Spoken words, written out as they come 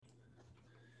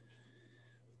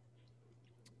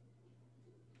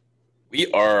We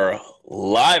are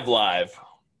live,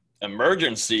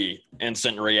 emergency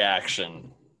instant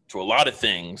reaction to a lot of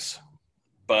things.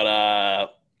 But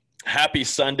happy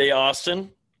Sunday, Austin.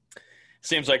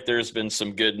 Seems like there's been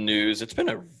some good news. It's been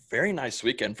a very nice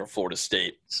weekend for Florida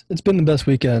State. It's been the best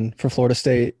weekend for Florida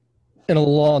State in a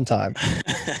long time,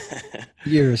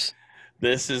 years.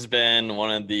 This has been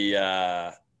one of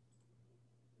the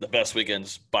best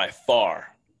weekends by far.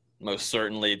 Most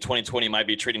certainly, 2020 might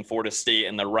be treating Florida State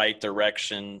in the right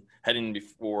direction. Heading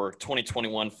before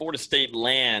 2021, Florida State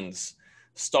lands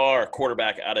star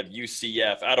quarterback out of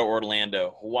UCF, out of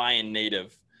Orlando, Hawaiian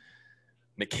native,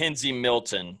 McKenzie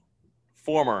Milton,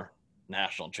 former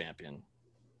national champion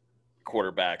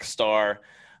quarterback star,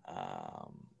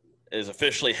 is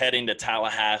officially heading to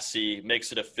Tallahassee,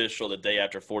 makes it official the day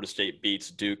after Florida State beats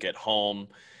Duke at home.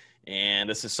 And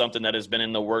this is something that has been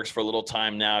in the works for a little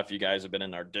time now. If you guys have been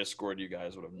in our Discord, you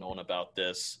guys would have known about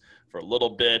this for a little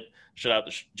bit. Shout out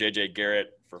to JJ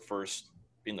Garrett for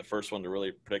being the first one to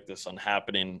really predict this on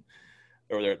happening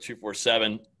over there at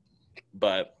 247.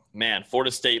 But, man,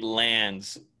 Florida State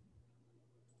lands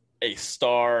a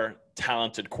star,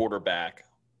 talented quarterback.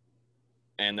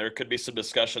 And there could be some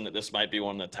discussion that this might be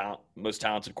one of the most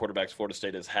talented quarterbacks Florida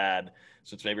State has had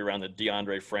since maybe around the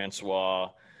DeAndre Francois,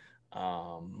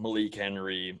 Malik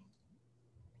Henry.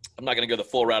 I'm not going to go the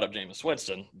full route of Jameis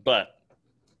Winston, but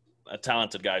a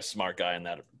talented guy, smart guy in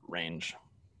that range.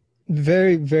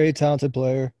 Very, very talented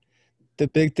player. The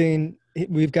big thing,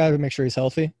 we've got to make sure he's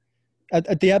healthy.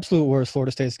 At the absolute worst,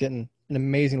 Florida State's getting an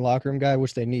amazing locker room guy,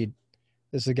 which they need.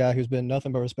 This is a guy who's been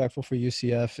nothing but respectful for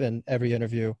UCF in every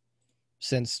interview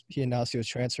since he announced he was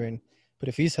transferring. But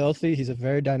if he's healthy, he's a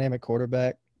very dynamic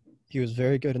quarterback. He was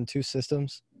very good in two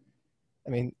systems. I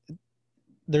mean,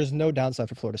 there's no downside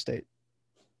for Florida State.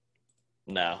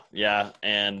 No, yeah,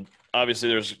 and obviously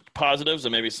there's positives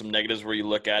and maybe some negatives where you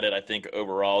look at it. I think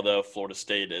overall, though, Florida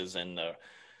State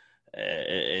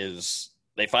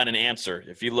they find an answer.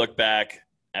 If you look back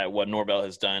at what Norvell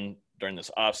has done during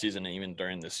this offseason and even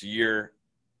during this year,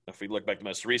 if we look back to the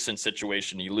most recent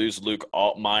situation, you lose Luke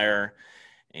Altmaier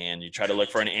and you try to look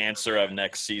for an answer of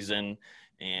next season,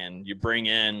 and you bring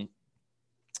in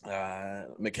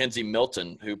McKenzie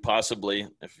Milton, who possibly,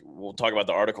 if we'll talk about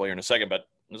the article here in a second, but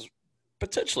is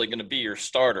potentially going to be your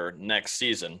starter next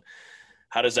season.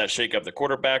 How does that shake up the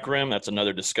quarterback room? That's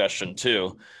another discussion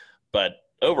too. But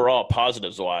overall,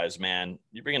 positives-wise, man,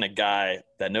 you bring in a guy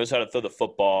that knows how to throw the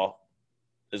football,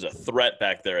 is a threat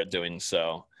back there at doing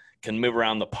so, can move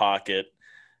around the pocket,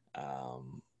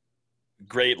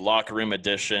 great locker room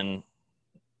addition.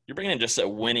 You're bringing in just a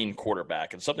winning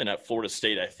quarterback and something that Florida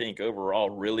State, I think, overall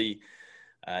really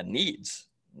needs.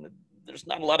 There's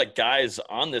not a lot of guys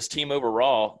on this team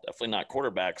overall, definitely not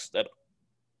quarterbacks, that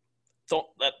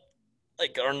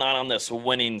are not on this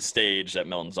winning stage that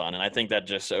Milton's on. And I think that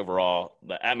just overall,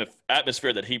 the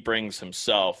atmosphere that he brings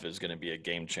himself is going to be a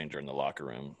game changer in the locker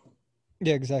room.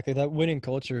 Yeah, exactly. That winning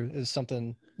culture is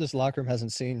something this locker room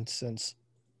hasn't seen since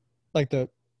like the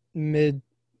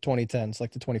mid-2010s,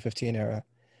 like the 2015 era.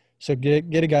 So get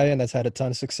a guy in that's had a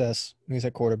ton of success when he's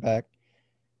at quarterback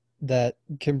that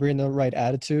can bring the right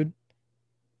attitude.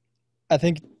 I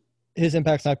think his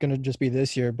impact's not going to just be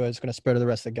this year, but it's going to spread to the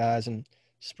rest of the guys and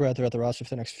spread throughout the roster for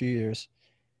the next few years.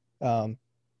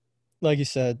 Like you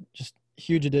said, just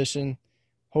huge addition.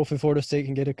 Hopefully Florida State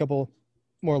can get a couple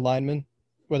more linemen,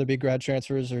 whether it be grad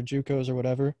transfers or JUCOs or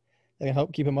whatever, that can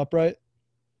help keep him upright.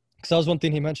 Because that was one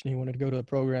thing he mentioned. He wanted to go to a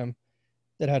program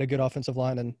that had a good offensive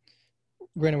line. And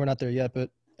granted, we're not there yet, but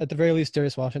at the very least,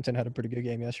 Darius Washington had a pretty good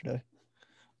game yesterday.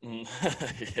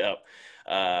 Yeah.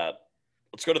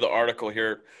 Let's go to the article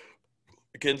here.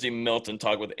 McKenzie Milton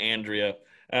talked with Andrea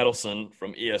Adelson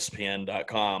from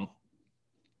ESPN.com.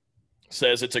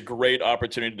 Says it's a great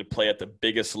opportunity to play at the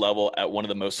biggest level at one of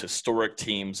the most historic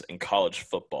teams in college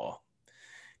football.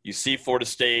 You see Florida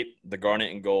State, the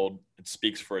garnet and gold, it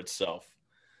speaks for itself.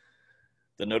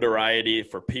 The notoriety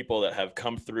for people that have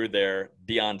come through there,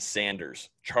 Deion Sanders,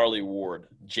 Charlie Ward,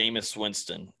 Jameis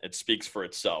Winston, it speaks for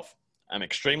itself. I'm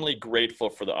extremely grateful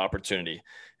for the opportunity.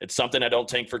 It's something I don't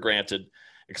take for granted,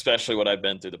 especially what I've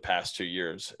been through the past 2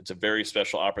 years. It's a very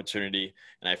special opportunity,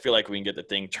 and I feel like we can get the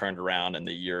thing turned around in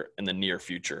the near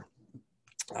future.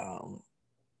 And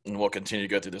we'll continue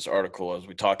to go through this article as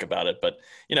we talk about it. But,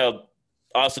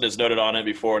 Austin has noted on it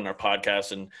before in our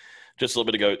podcast, and just a little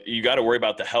bit ago, you got to worry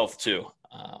about the health too.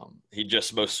 He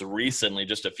just most recently,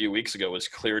 just a few weeks ago, was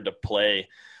cleared to play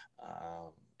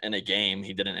in a game.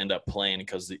 He didn't end up playing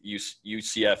because the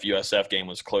UCF-USF game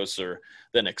was closer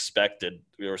than expected.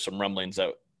 There were some rumblings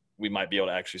that we might be able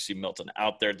to actually see Milton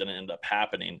out there. Didn't end up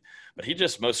happening. But he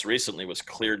just most recently was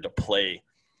cleared to play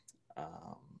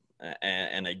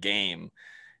and a game.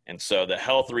 And so the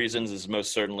health reasons is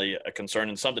most certainly a concern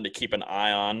and something to keep an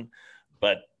eye on.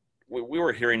 But we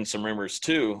were hearing some rumors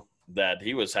too that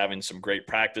he was having some great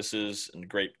practices and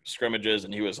great scrimmages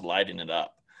and he was lighting it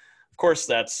up. Of course,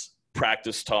 that's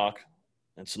practice talk.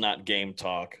 It's not game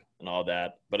talk and all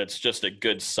that, but it's just a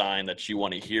good sign that you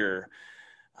want to hear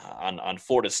on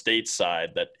Florida State's side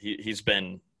that he's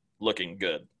been looking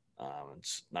good.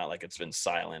 It's not like it's been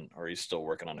silent or he's still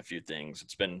working on a few things.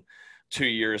 It's been 2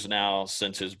 years now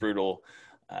since his brutal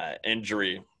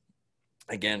injury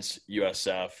against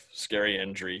USF, scary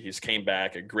injury. He's came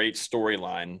back, a great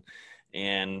storyline.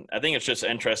 And I think it's just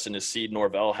interesting to see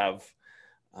Norvell have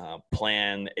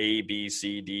plan A, B,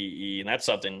 C, D, E. And that's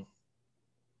something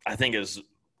I think is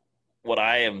what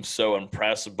I am so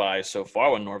impressed by so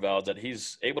far with Norvell, is that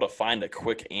he's able to find a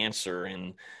quick answer.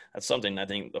 And that's something I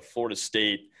think the Florida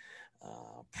State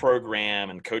program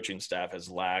and coaching staff has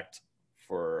lacked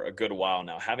for a good while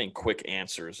now, having quick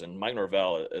answers. And Mike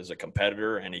Norvell is a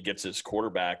competitor, and he gets a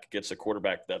quarterback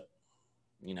that,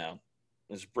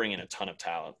 is bringing a ton of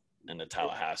talent into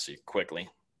Tallahassee quickly.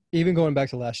 Even going back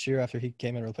to last year after he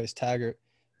came in and replaced Taggart,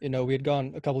 we had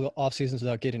gone a couple of off seasons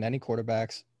without getting any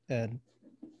quarterbacks, and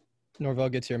Norvell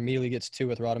gets here, immediately gets 2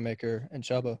 with Rodemaker and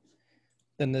Chuba.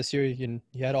 Then this year, you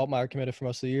had Altmaier committed for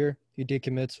most of the year. He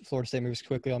decommits. Florida State moves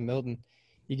quickly on Milton.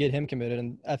 You get him committed,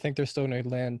 and I think they're still going to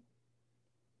land –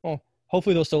 well,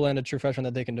 hopefully they'll still land a true freshman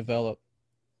that they can develop,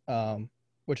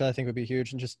 which I think would be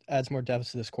huge and just adds more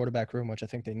depth to this quarterback room, which I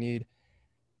think they need.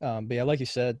 But, yeah, like you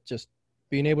said, just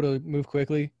being able to move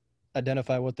quickly,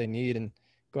 identify what they need, and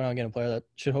going out and getting a player that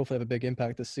should hopefully have a big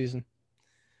impact this season.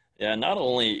 Yeah, not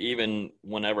only even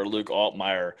whenever Luke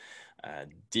Altmaier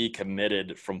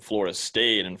decommitted from Florida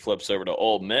State and flips over to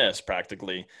Ole Miss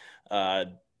practically,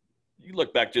 you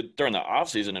look back during the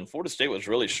offseason, and Florida State was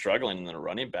really struggling in the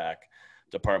running back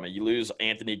department. You lose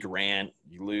Anthony Grant,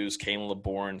 you lose Kalen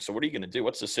LeBourne. So what are you going to do?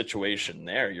 What's the situation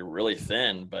there? You're really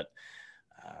thin. But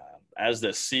as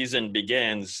the season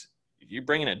begins, you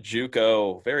bring in a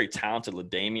JUCO, very talented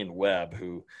LaDamian Webb,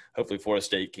 who hopefully Florida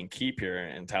State can keep here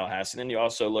in Tallahassee. And then you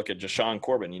also look at Jashawn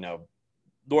Corbin.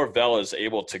 Norvell is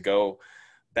able to go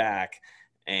back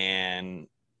and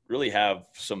really have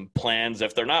some plans.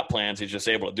 If they're not plans, he's just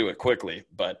able to do it quickly.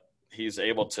 But he's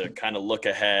able to kind of look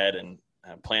ahead and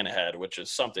plan ahead, which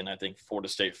is something I think Florida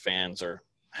State fans are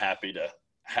happy to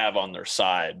have on their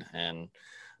side. And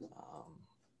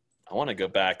I want to go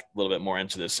back a little bit more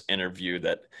into this interview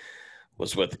that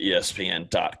was with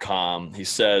ESPN.com. He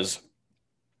says,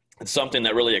 it's something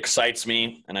that really excites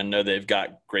me, and I know they've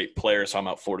got great players. Talking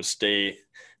about Florida State,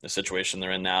 the situation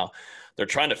they're in now. They're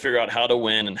trying to figure out how to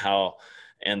win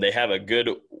and they have a good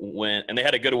win, and they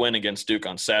had a good win against Duke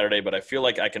on Saturday, but I feel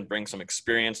like I can bring some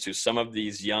experience to some of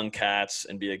these young cats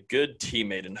and be a good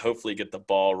teammate and hopefully get the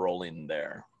ball rolling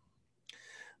there.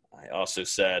 I also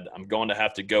said, I'm going to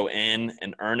have to go in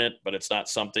and earn it, but it's not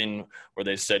something where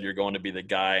they said you're going to be the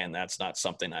guy, and that's not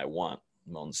something I want.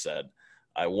 Milton said,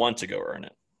 I want to go earn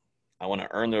it. I want to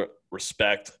earn the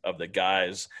respect of the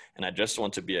guys, and I just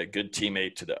want to be a good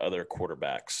teammate to the other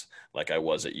quarterbacks like I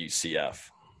was at UCF.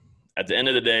 At the end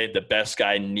of the day, the best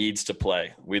guy needs to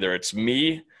play, whether it's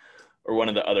me or one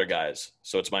of the other guys.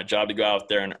 So it's my job to go out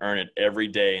there and earn it every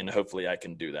day, and hopefully I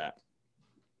can do that,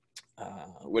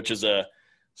 which is a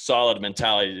solid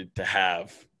mentality to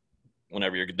have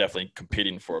whenever you're definitely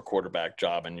competing for a quarterback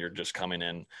job and you're just coming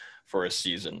in for a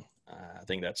season. I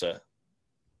think that's a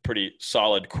pretty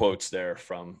solid quotes there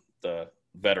from the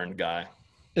veteran guy.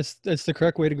 It's the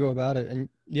correct way to go about it. And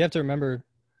you have to remember,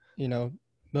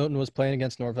 Milton was playing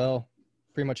against Norvell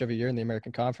pretty much every year in the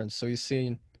American Conference. So he's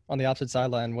seen on the opposite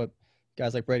sideline what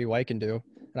guys like Brady White can do.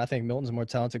 And I think Milton's a more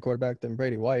talented quarterback than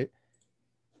Brady White.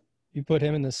 You put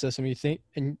him in this system, you think,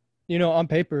 and, on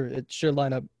paper, it should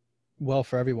line up well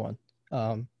for everyone.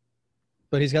 But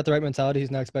he's got the right mentality.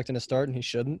 He's not expecting to start, and he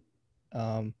shouldn't.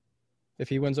 If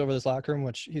he wins over this locker room,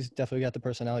 which he's definitely got the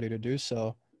personality to do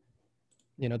so,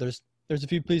 there's a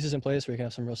few pieces in place where he can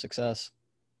have some real success.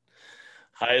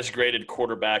 Highest graded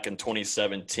quarterback in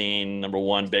 2017, number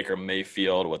 1, Baker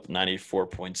Mayfield with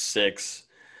 94.6.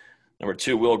 Number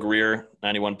 2, Will Grier,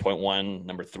 91.1.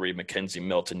 Number 3, Mackenzie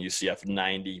Milton, UCF,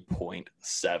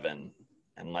 90.7.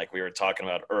 And like we were talking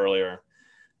about earlier,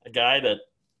 a guy that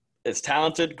is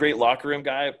talented, great locker room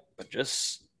guy, but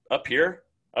just up here,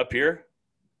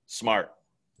 smart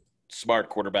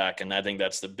quarterback. And I think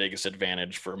that's the biggest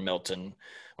advantage for Milton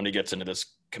when he gets into this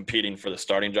competing for the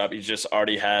starting job. He just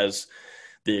already has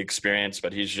the experience,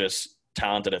 but he's just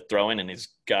talented at throwing, and he's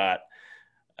got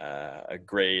a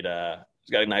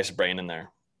nice brain in there.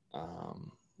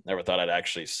 Never thought I'd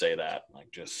actually say that.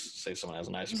 Like, just say someone has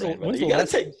a nice brain. But When's you the got to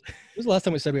last take. when's the last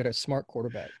time we said we had a smart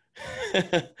quarterback?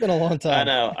 It's been a long time. I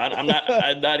know.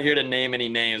 I'm not here to name any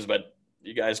names, but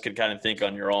you guys could kind of think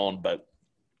on your own. But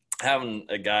having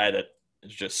a guy that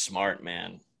is just smart,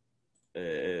 man,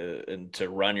 and to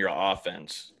run your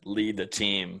offense, lead the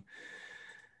team,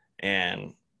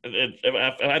 and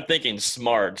I'm thinking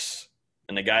smarts,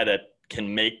 and the guy that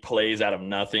can make plays out of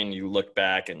nothing. You look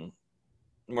back, and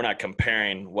we're not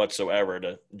comparing whatsoever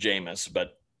to Jameis,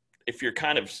 but if you're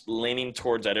kind of leaning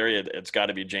towards that area, it's got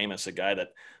to be Jameis, a guy that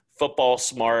football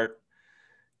smart,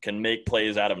 can make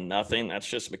plays out of nothing. That's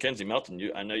just McKenzie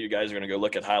Milton. I know you guys are going to go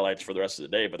look at highlights for the rest of the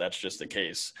day, but that's just the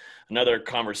case. Another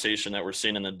conversation that we're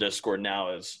seeing in the Discord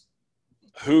now is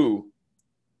who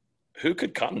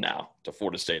could come now to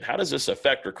Florida State? How does this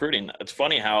affect recruiting? It's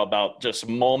funny how about just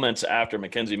moments after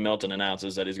McKenzie Milton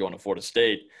announces that he's going to Florida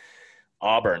State,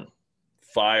 Auburn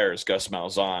fires Gus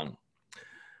Malzahn.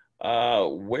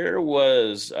 Where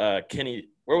was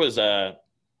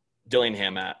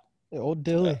Dillingham at? Yeah, old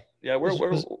Dilly. Yeah, where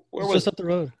was just up the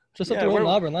road? Just up the road in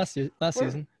Auburn last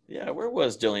season. Yeah, where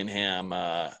was Dillingham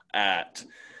at?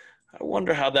 I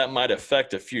wonder how that might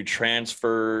affect a few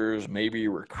transfers, maybe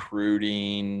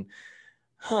recruiting.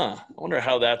 I wonder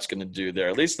how that's going to do there,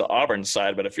 at least the Auburn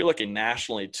side. But if you're looking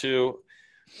nationally too,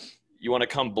 you want to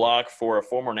come block for a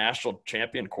former national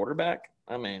champion quarterback?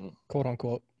 I mean, quote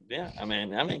unquote. Yeah, I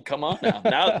mean, come on now.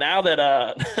 now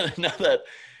that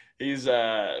he's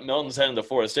Milton's heading to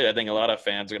Florida State, I think a lot of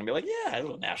fans are going to be like, yeah, he's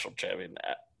a national champion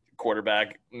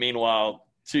quarterback. Meanwhile,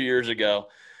 3 years ago,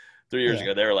 they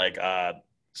were like,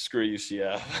 screw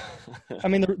UCF. I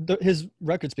mean, his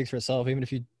record speaks for itself. Even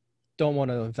if you don't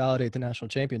want to validate the national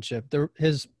championship,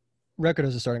 his record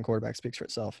as a starting quarterback speaks for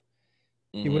itself.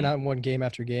 Mm-hmm. He went out and won game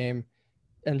after game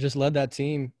and just led that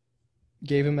team,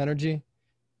 gave him energy,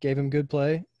 gave him good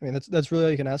play. I mean, that's really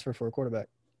all you can ask for a quarterback.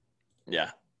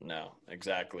 Yeah, no,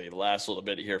 exactly. The last little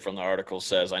bit here from the article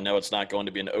says, I know it's not going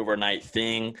to be an overnight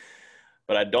thing,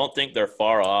 but I don't think they're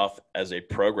far off as a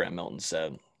program, Milton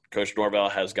said. Coach Norvell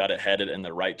has got it headed in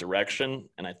the right direction,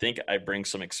 and I think I bring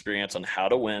some experience on how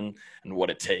to win and what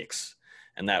it takes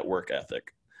and that work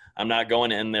ethic. I'm not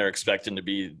going in there expecting to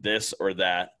be this or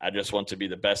that. I just want to be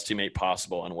the best teammate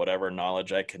possible, and whatever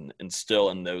knowledge I can instill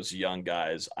in those young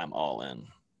guys, I'm all in.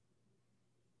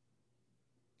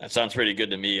 That sounds pretty good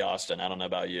to me, Austin. I don't know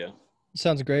about you.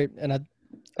 Sounds great. And I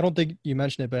don't think you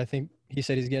mentioned it, but I think he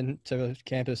said he's getting to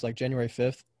campus like January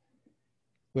 5th,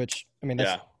 which, I mean,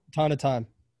 that's a ton of time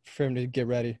for him to get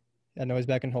ready. I know he's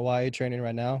back in Hawaii training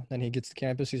right now. Then he gets to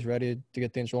campus. He's ready to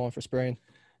get things rolling for spring.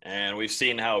 And we've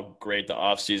seen how great the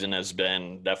offseason has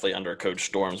been, definitely under Coach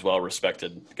Storm's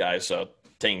well-respected guy. So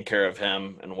taking care of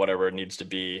him and whatever it needs to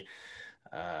be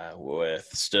with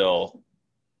still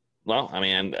 – well, I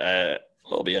mean,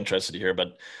 we'll be interested to hear.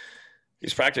 But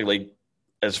he's practically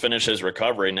has finished his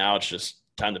recovery. Now it's just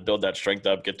time to build that strength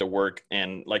up, get to work.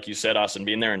 And like you said, Austin,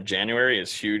 being there in January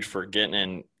is huge for getting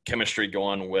in chemistry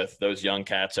going with those young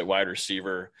cats at wide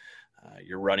receiver,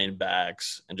 your running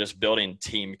backs, and just building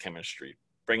team chemistry.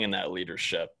 Bringing that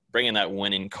leadership, bringing that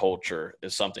winning culture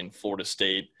is something Florida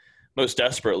State most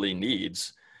desperately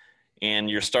needs. And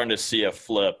you're starting to see a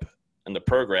flip in the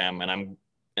program, and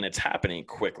it's happening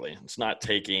quickly. It's not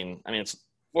taking – I mean,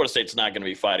 Florida State's not going to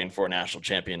be fighting for a national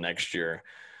champion next year,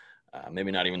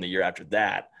 maybe not even the year after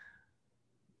that.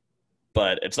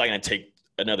 But it's not going to take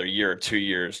another year or 2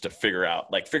 years to figure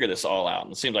this all out.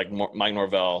 And it seems like Mike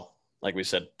Norvell, like we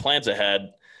said, plans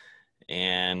ahead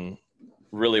and –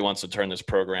 really wants to turn this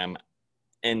program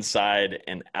inside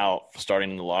and out,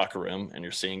 starting in the locker room. And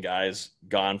you're seeing guys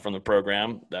gone from the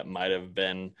program that might have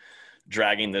been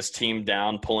dragging this team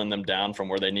down, pulling them down from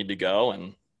where they need to go.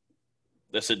 And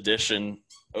this addition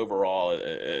overall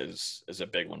is a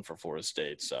big one for Florida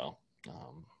State. So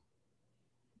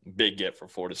big get for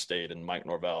Florida State and Mike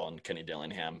Norvell and Kenny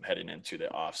Dillingham heading into the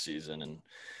off season. And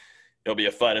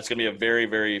it's going to be a very,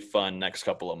 very fun next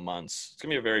couple of months. It's going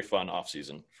to be a very fun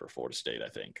offseason for Florida State, I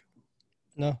think.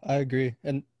 No, I agree.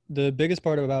 And the biggest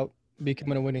part about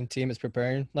becoming a winning team is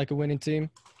preparing like a winning team.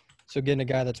 So getting a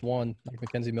guy that's won, like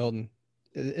McKenzie Milton,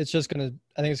 I think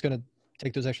it's going to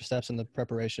take those extra steps in the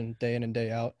preparation day in and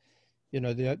day out. You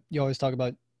know, you always talk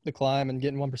about the climb and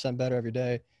getting 1% better every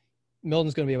day.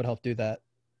 Milton's going to be able to help do that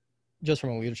just from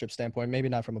a leadership standpoint, maybe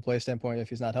not from a play standpoint if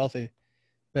he's not healthy.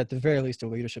 But at the very least, a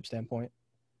leadership standpoint.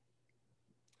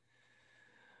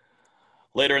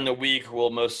 Later in the week, we'll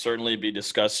most certainly be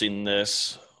discussing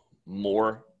this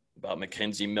more about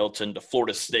McKenzie Milton to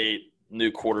Florida State,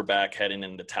 new quarterback heading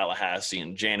into Tallahassee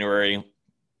in January.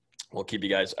 we'll keep you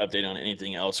guys updated on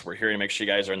anything else we're hearing. Make sure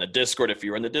you guys are in the Discord. If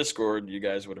you were in the Discord, you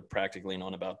guys would have practically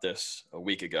known about this a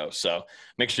week ago. So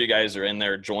make sure you guys are in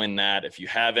there. Join that if you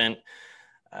haven't.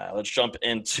 Let's jump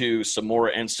into some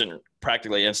more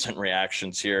practically instant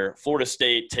reactions here. Florida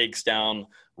State takes down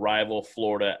rival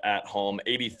Florida at home,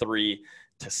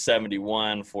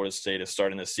 83-71. Florida State is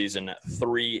starting the season at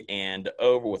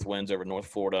 3-0 with wins over North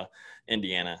Florida,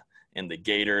 Indiana, and the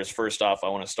Gators. First off, I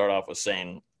want to start off with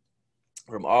saying,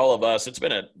 from all of us, it's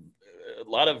been a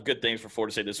lot of good things for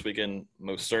Florida State this weekend,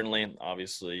 most certainly,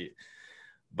 obviously.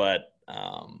 But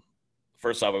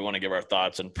first off, we want to give our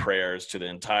thoughts and prayers to the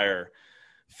entire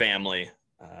family,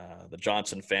 the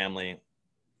Johnson family.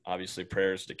 Obviously,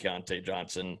 prayers to Keontae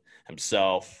Johnson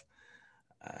himself,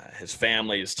 his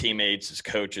family, his teammates, his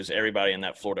coaches, everybody in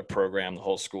that Florida program, the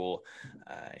whole school.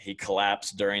 He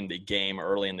collapsed during the game,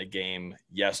 early in the game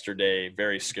yesterday.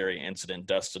 Very scary incident.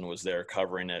 Dustin was there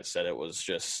covering it, said it was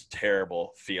just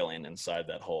terrible feeling inside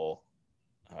that whole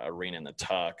arena in the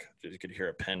Tuck. You could hear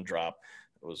a pin drop.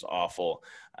 It was awful.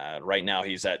 Right now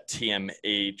he's at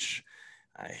TMH.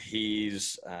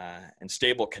 He's in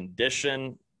stable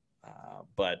condition,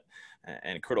 but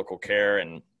in critical care,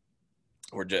 and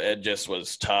it just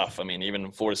was tough. I mean,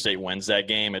 even Florida State wins that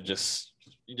game,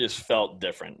 you just felt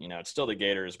different. You know, it's still the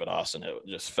Gators, but Austin, it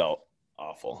just felt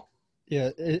awful. Yeah,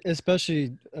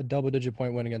 especially a double-digit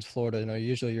point win against Florida. You know,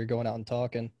 usually you're going out and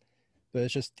talking, but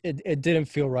it's just it didn't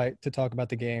feel right to talk about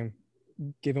the game,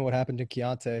 given what happened to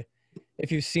Keontae.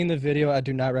 If you've seen the video, I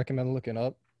do not recommend looking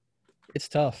up. It's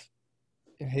tough.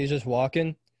 He's just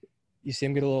walking. You see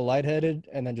him get a little lightheaded,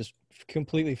 and then just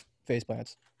completely face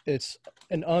plants. It's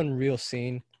an unreal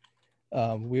scene.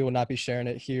 We will not be sharing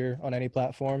it here on any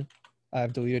platform.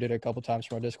 I've deleted it a couple times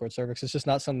from our Discord server. It's just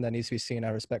not something that needs to be seen out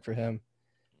of respect for him.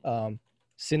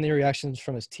 Seeing the reactions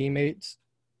from his teammates,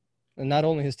 and not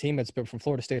only his teammates, but from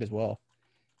Florida State as well.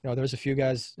 You know, there's a few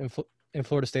guys in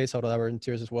Florida State's huddle that were in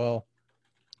tears as well.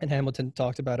 And Hamilton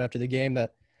talked about after the game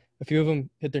that a few of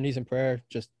them hit their knees in prayer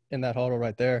just in that huddle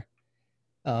right there.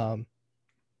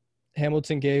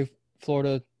 Hamilton gave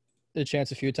Florida a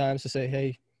chance a few times to say,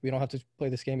 hey, we don't have to play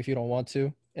this game if you don't want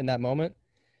to in that moment.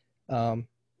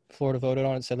 Florida voted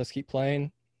on it and said, let's keep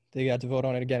playing. They got to vote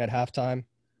on it again at halftime.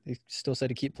 They still said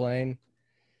to keep playing.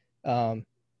 So,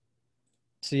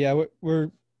 yeah,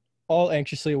 we're all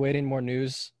anxiously awaiting more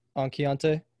news on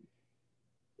Keontae.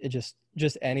 It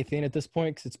just anything at this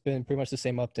point, because it's been pretty much the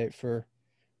same update for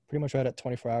pretty much right at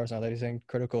 24 hours now that he's in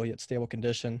critical yet stable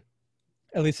condition.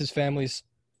 At least his family's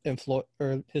in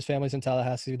his family's in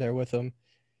Tallahassee there with him.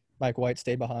 Mike White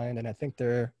stayed behind, and I think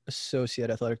their associate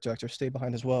athletic director stayed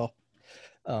behind as well.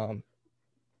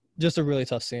 Just a really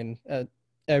tough scene.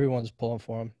 Everyone's pulling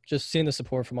for him. Just seeing the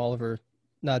support from all over,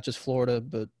 not just Florida,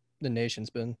 but the nation's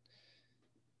been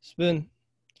good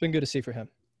to see for him.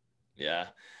 Yeah,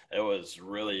 it was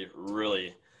really,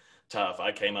 really tough.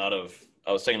 I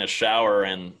was taking a shower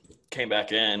and came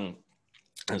back in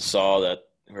and saw that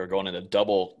we were going into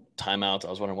double timeouts. I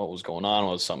was wondering what was going on.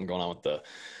 Was something going on with the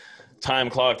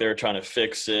time clock? They were trying to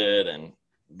fix it. And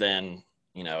then,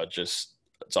 you know, it's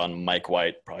on Mike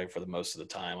White probably for the most of the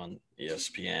time on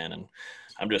ESPN. And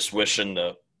I'm just wishing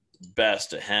the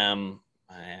best to him.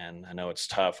 And I know it's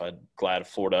tough. I'm glad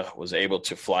Florida was able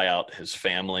to fly out his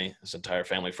entire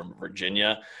family from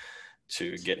Virginia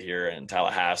to get here in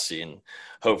Tallahassee. And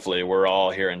hopefully we're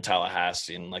all here in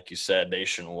Tallahassee. And like you said,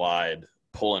 nationwide,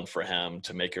 pulling for him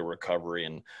to make a recovery.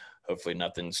 And hopefully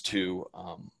nothing's too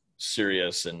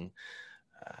serious. And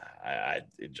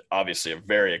obviously a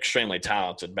very extremely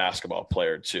talented basketball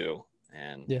player too.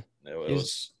 And yeah, it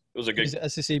was a good. He's the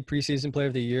SEC preseason player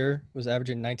of the year, was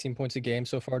averaging 19 points a game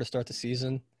so far to start the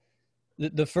season.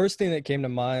 The first thing that came to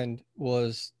mind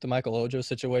was the Michael Ojo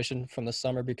situation from the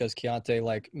summer, because Keontae,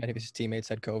 like many of his teammates,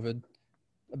 had COVID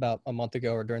about a month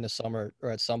ago or during the summer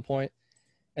or at some point.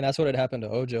 And that's what had happened to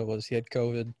Ojo, was he had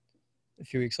COVID. A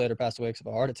few weeks later, passed away because of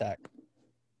a heart attack.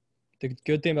 The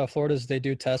good thing about Florida is they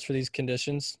do test for these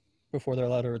conditions before they're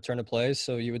allowed to return to play.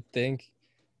 So you would think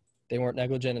they weren't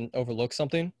negligent and overlooked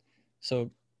something. So,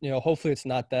 you know, hopefully it's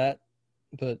not that,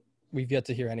 but we've yet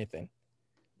to hear anything.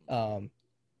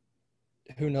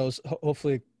 Who knows?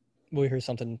 Hopefully we'll hear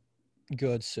something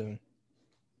good soon.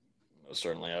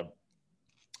 Certainly,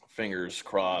 fingers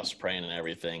crossed, praying and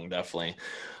everything. Definitely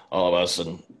all of us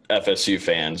and FSU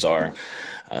fans are.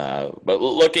 But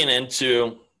looking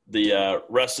into the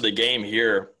rest of the game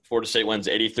here, Florida State wins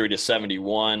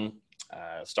 83-71.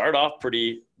 Started off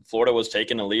Florida was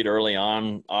taking the lead early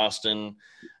on, Austin.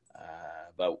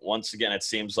 But once again, it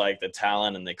seems like the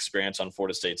talent and the experience on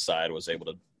Florida State's side was able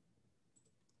to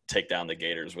take down the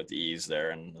Gators with ease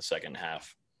there in the second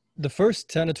half. The first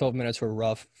 10 to 12 minutes were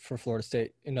rough for Florida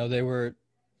State. You know, they were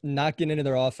not getting into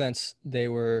their offense. They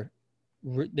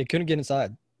couldn't get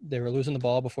inside. They were losing the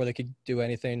ball before they could do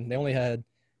anything. They only had,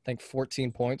 I think,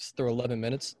 14 points through 11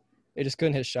 minutes. They just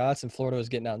couldn't hit shots, and Florida was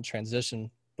getting out in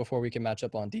transition before we could match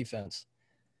up on defense.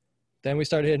 Then we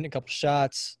started hitting a couple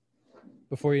shots.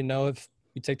 Before you know it,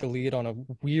 we take the lead on a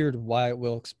weird Wyatt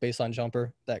Wilkes baseline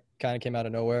jumper that kind of came out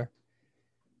of nowhere.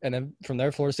 And then from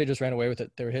there, Florida State just ran away with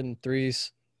it. They were hitting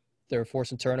threes. They were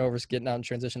forcing turnovers, getting out in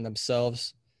transition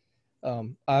themselves.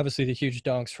 Obviously, the huge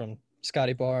dunks from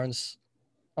Scotty Barnes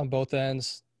on both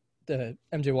ends, the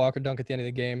MJ Walker dunk at the end of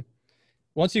the game.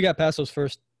 Once you got past those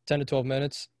first 10 to 12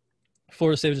 minutes,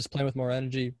 Florida State was just playing with more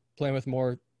energy, playing with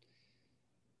more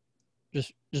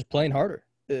just playing harder.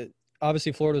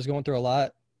 Obviously, Florida was going through a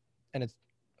lot, and it's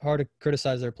hard to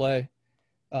criticize their play.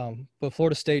 But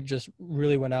Florida State just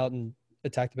really went out and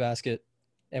attacked the basket.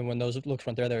 And when those looks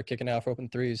weren't there, they were kicking out for open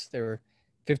threes. They were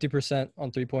 50%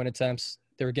 on three-point attempts.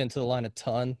 They were getting to the line a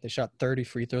ton. They shot 30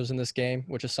 free throws in this game,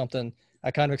 which is something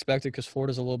I kind of expected because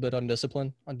Florida's a little bit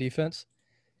undisciplined on defense.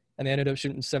 And they ended up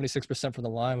shooting 76% from the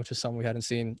line, which is something we hadn't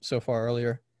seen so far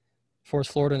earlier.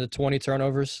 Forced Florida into 20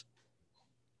 turnovers.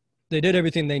 They did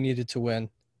everything they needed to win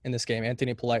in this game.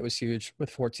 Anthony Polite was huge with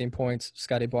 14 points.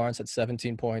 Scotty Barnes had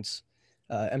 17 points.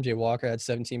 MJ Walker had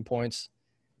 17 points.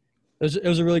 It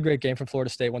was a really great game from Florida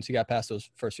State once you got past those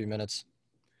first few minutes.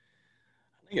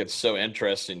 I think it's so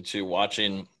interesting, too,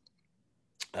 watching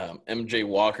MJ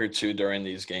Walker, too, during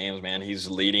these games, man. He's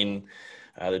leading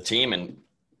the team. And,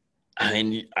 I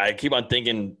mean, I keep on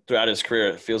thinking throughout his career,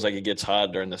 it feels like he gets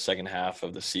hot during the second half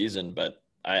of the season. But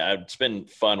it's been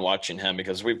fun watching him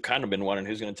because we've kind of been wondering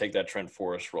who's going to take that Trent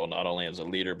Forrest role, not only as a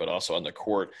leader but also on the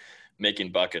court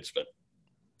making buckets. But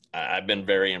I've been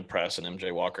very impressed in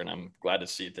MJ Walker, and I'm glad to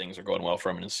see things are going well for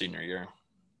him in his senior year.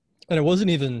 And it wasn't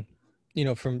even,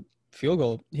 from field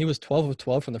goal. He was 12 of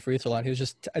 12 from the free throw line. He was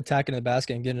just attacking the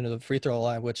basket and getting into the free throw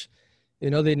line, which, they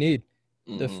need.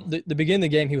 Mm-hmm. The beginning of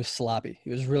the game, he was sloppy. He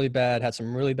was really bad, had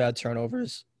some really bad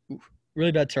turnovers. Was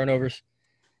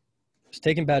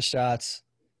taking bad shots.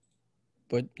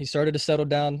 But he started to settle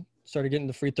down, started getting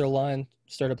the free throw line,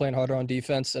 started playing harder on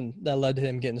defense, and that led to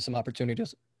him getting some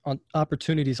opportunities on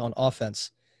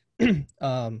offense.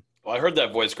 Well, I heard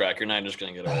that voice crack. You're not just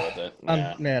going to get away with it.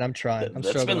 Yeah. I'm trying.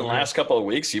 That's been the last couple of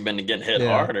weeks. You've been getting hit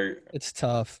hard. It's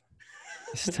tough.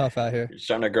 It's tough out here. You're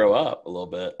starting to grow up a little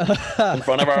bit. In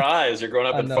front of our eyes. You're growing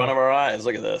up in front of our eyes.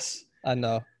 Look at this. I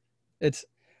know. It's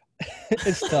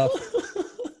tough.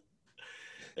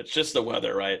 It's just the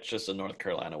weather, right? It's just the North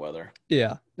Carolina weather.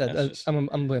 Yeah.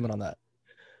 I'm blaming on that.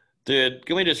 Dude,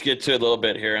 can we just get to it a little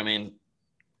bit here? I mean,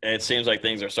 it seems like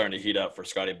things are starting to heat up for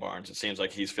Scotty Barnes. It seems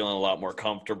like he's feeling a lot more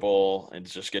comfortable.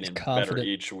 It's just getting better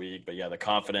each week. But, yeah, the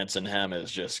confidence in him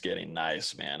is just getting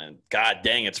nice, man. And, God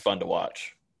dang, it's fun to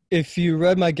watch. If you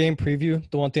read my game preview,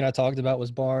 the one thing I talked about was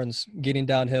Barnes getting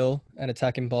downhill and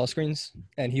attacking ball screens.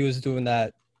 And he was doing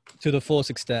that to the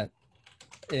fullest extent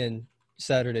in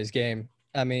Saturday's game.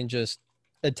 I mean, just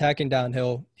attacking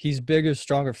downhill. He's bigger,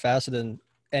 stronger, faster than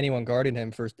anyone guarding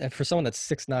him. For someone that's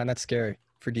 6'9", that's scary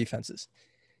for defenses.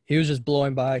 He was just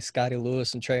blowing by Scotty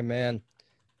Lewis and Trey Mann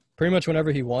pretty much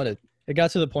whenever he wanted. It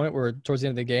got to the point where towards the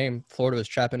end of the game, Florida was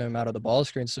trapping him out of the ball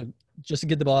screen. So just to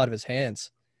get the ball out of his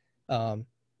hands,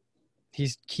 he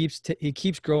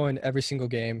keeps growing every single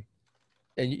game.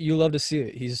 And you love to see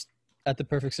it. He's at the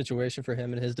perfect situation for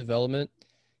him in his development.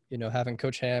 Having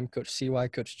Coach Ham, Coach CY,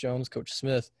 Coach Jones, Coach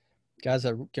Smith, guys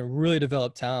that can really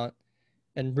develop talent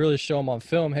and really show them on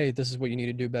film, hey, this is what you need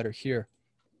to do better here.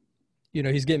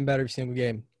 He's getting better every single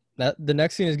game. The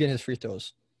next thing is getting his free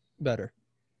throws better.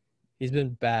 He's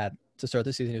been bad to start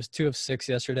the season. He was 2 of 6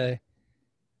 yesterday.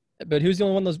 But he was the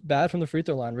only one that was bad from the free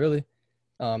throw line, really.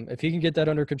 If he can get that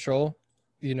under control,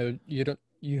 you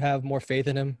have more faith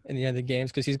in him in the end of the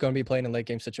games because he's going to be playing in late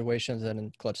game situations and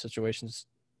in clutch situations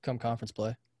come conference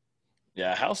play.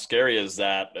 Yeah, how scary is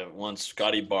that once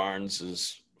Scotty Barnes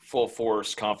is full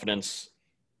force, confidence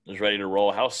is ready to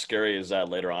roll? How scary is that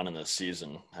later on in the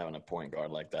season, having a point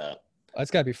guard like that? It's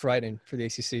got to be frightening for the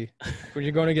ACC. When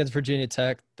you're going against Virginia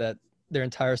Tech, that their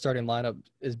entire starting lineup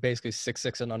is basically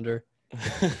 6'6" and under.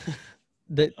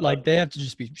 They have to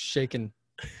just be shaking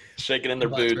in their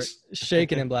boots.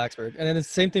 Shaking in Blacksburg. And then the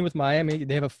same thing with Miami.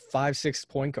 They have a 5'6"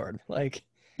 point guard.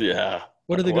 Yeah.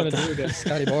 What are they going to do against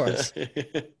Scotty Barnes?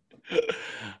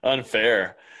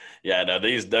 Unfair. Yeah, no,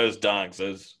 those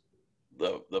dunks,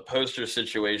 the poster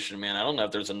situation, man, I don't know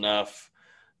if there's enough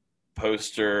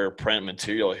poster print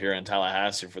material here in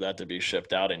Tallahassee for that to be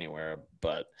shipped out anywhere,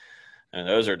 but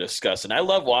those are disgusting. I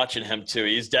love watching him too.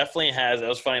 He's definitely it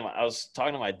was funny. I was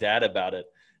talking to my dad about it.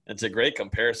 It's a great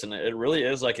comparison. It really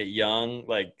is like a young,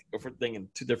 like if we're thinking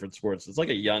two different sports, it's like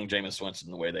a young Jameis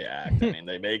Winston the way they act. I mean,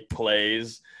 they make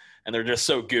plays and they're just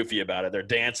so goofy about it. They're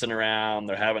dancing around,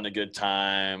 they're having a good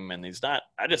time, and he's not.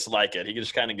 I just like it. He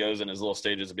just kind of goes in his little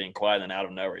stages of being quiet, and out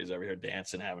of nowhere, he's over here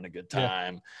dancing, having a good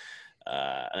time,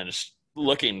 and just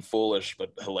looking foolish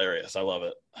but hilarious. I love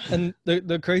it. And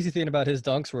the crazy thing about his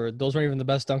dunks were those weren't even the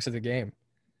best dunks of the game.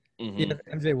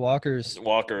 Mm-hmm. MJ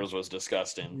Walker's was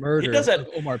disgusting. Murder. He does that.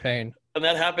 Omar Payne. And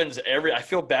that happens I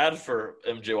feel bad for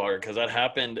MJ Walker because that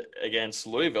happened against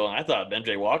Louisville. And I thought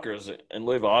MJ Walker's in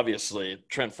Louisville, obviously,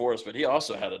 Trent Forrest, but he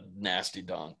also had a nasty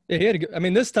dunk. Yeah, he had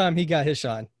this time he got his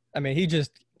shine. I mean, he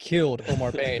just killed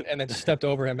Omar Payne and then stepped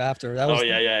over him after. That was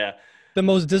the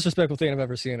most disrespectful thing I've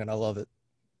ever seen, and I love it.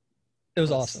 It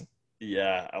was awesome.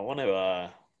 Yeah, I want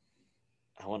to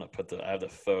put I have the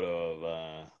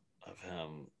photo of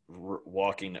him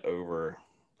walking over.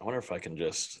 I wonder if I can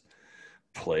just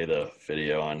play the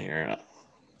video on here.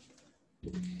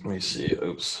 Let me see.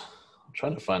 Oops. I'm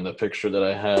trying to find the picture that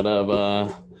I had of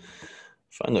oh,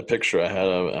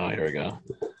 here we go.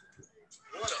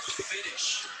 What a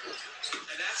finish.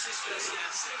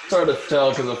 It's hard to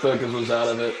tell because the focus was out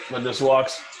of it, but just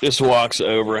walks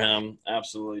over him.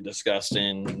 Absolutely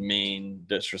disgusting, mean,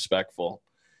 disrespectful.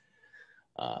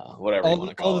 Whatever you want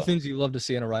to call it. All the things you love to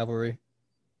see in a rivalry.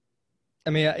 I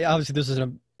mean, obviously this is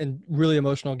a really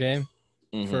emotional game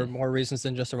for more reasons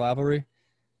than just a rivalry.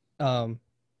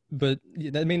 But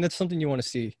I mean, that's something you want to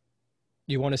see.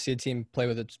 You want to see a team play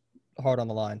with its heart on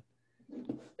the line.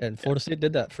 And Florida State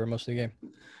did that for most of the game.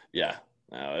 Yeah,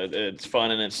 no, it's fun,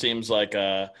 and it seems like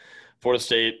Florida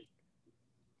State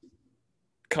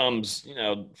comes.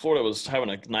 Florida was having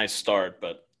a nice start,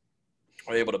 but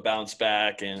were able to bounce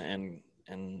back and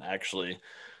actually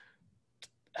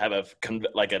have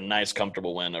a nice,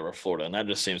 comfortable win over Florida, and that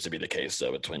just seems to be the case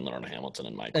though between Leonard Hamilton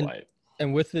and Mike White.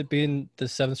 And with it being the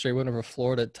 7th straight win over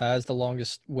Florida, it ties the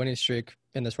longest winning streak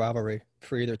in this rivalry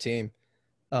for either team.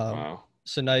 Wow.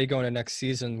 So now you're going to next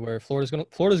season where Florida's going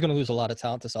to lose a lot of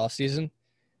talent this offseason,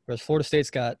 whereas Florida State's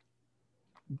got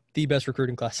the best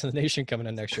recruiting class in the nation coming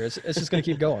in next year. It's just going to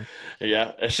keep going.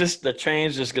 Yeah, it's just the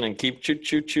train's just going to keep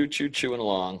chewing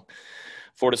along.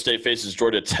 Florida State faces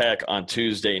Georgia Tech on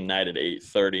Tuesday night at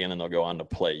 8:30, and then they'll go on to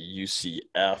play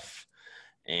UCF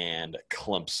and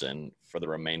Clemson for the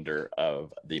remainder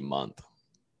of the month.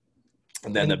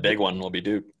 And then the big one will be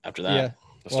Duke after that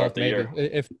to start the year.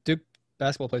 If Duke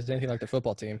basketball plays anything like their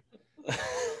football team.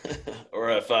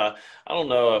 Or if I don't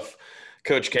know if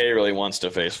Coach K really wants to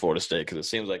face Florida State because it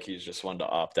seems like he's just wanted to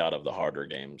opt out of the harder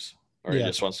games, or he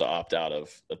just wants to opt out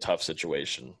of a tough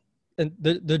situation. And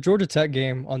the Georgia Tech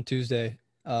game on Tuesday,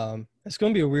 it's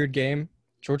going to be a weird game.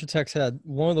 Georgia Tech's had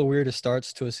one of the weirdest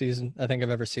starts to a season I think I've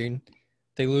ever seen.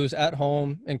 They lose at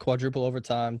home in quadruple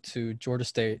overtime to Georgia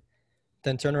State,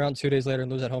 then turn around 2 days later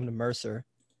and lose at home to Mercer.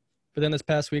 But then this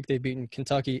past week they've beaten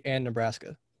Kentucky and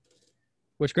Nebraska,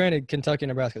 which granted Kentucky and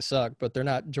Nebraska suck, but they're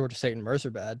not Georgia State and Mercer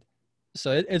bad.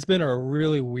 So it's been a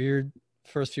really weird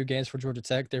first few games for Georgia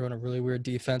Tech. They run a really weird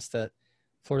defense that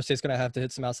Florida State's going to have to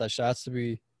hit some outside shots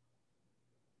to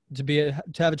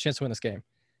have a chance to win this game.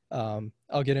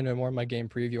 I'll get into more in my game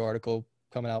preview article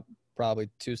coming out probably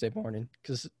Tuesday morning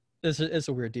because it's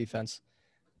a weird defense.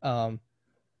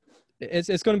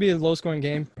 It's going to be a low-scoring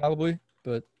game probably,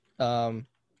 but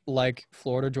like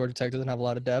Florida, Georgia Tech doesn't have a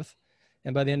lot of depth.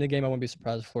 And by the end of the game, I wouldn't be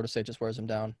surprised if Florida State just wears them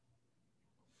down.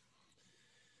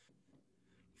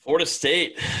 Florida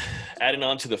State, adding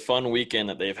on to the fun weekend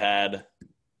that they've had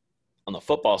on the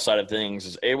football side of things,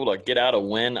 is able to get out a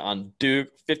win on Duke,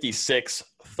 56-35.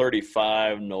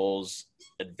 Noles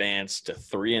advanced to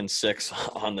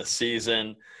 3-6 on the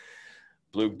season.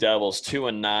 Blue Devils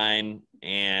 2-9,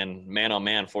 and man, oh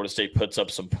man, Florida State puts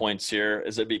up some points here.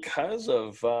 Is it because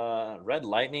of Red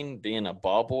Lightning being a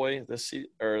ball boy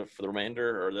or for the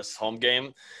remainder or this home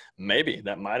game? Maybe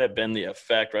that might have been the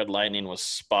effect. Red Lightning was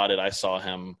spotted. I saw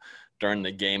him during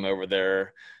the game over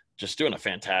there, just doing a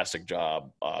fantastic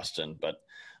job, Austin. But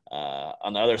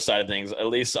on the other side of things, at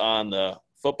least on the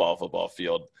football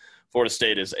field, Florida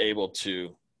State is able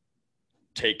to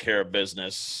take care of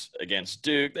business against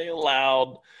Duke. They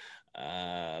allowed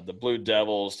the Blue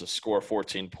Devils to score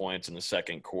 14 points in the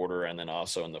second quarter and then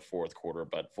also in the fourth quarter.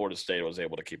 But Florida State was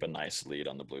able to keep a nice lead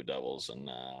on the Blue Devils. And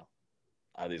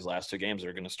these last two games,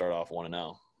 they're going to start off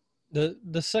 1-0.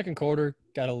 The second quarter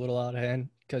got a little out of hand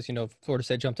because, Florida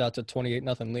State jumped out to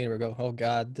 28-0 lead. We go, oh,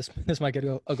 God, this might get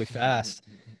ugly fast.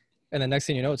 And the next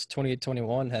thing you know, it's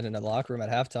 28-21 heading into the locker room at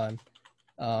halftime.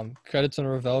 Credit to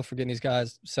Norvell for getting these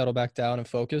guys settled back down and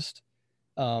focused.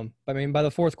 By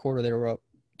the fourth quarter, they were up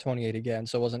 28 again,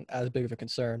 so it wasn't as big of a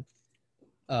concern.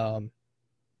 Um,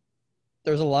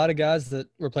 there's a lot of guys that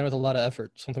were playing with a lot of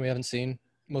effort, something we haven't seen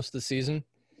most of the season.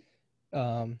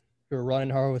 Who were running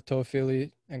hard with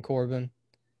Toafili and Corbin.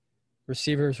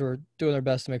 Receivers were doing their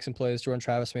best to make some plays. Jordan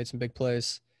Travis made some big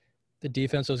plays. The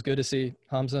defense was good to see.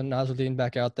 Hamza Nasruddin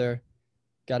back out there.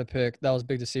 Got a pick. That was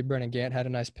big to see. Brennan Gant had a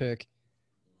nice pick.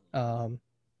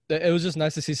 It was just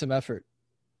nice to see some effort.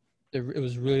 It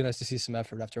was really nice to see some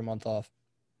effort after a month off.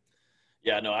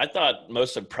 Yeah, no, I thought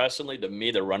most impressively to me,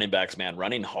 the running backs, man,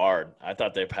 running hard. I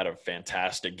thought they've had a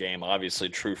fantastic game. Obviously,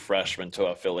 true freshman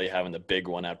Toafili having the big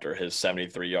one after his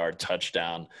 73-yard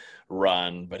touchdown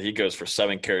run, but he goes for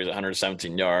 7 carries,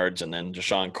 117 yards, and then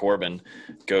Jashawn Corbin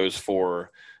goes for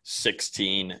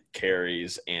 16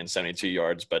 carries and 72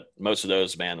 yards, but most of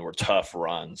those, man, were tough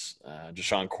runs.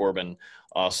 Jashawn Corbin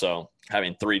also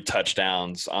having 3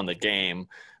 touchdowns on the game.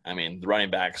 I mean, the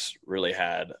running backs really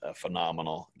had a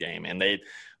phenomenal game, and they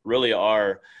really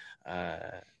are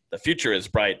the future is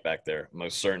bright back there,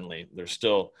 most certainly. They're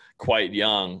still quite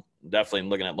young. Definitely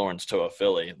looking at Lawrence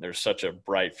Toafili. There's such a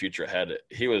bright future ahead.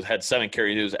 He had 7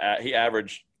 carries. He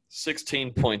averaged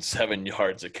 16.7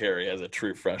 yards a carry as a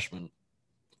true freshman.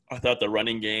 I thought the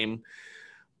running game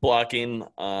blocking,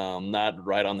 not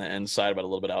right on the inside, but a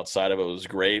little bit outside of it, was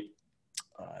great.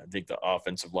 I think the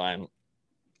offensive line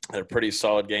had a pretty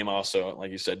solid game also.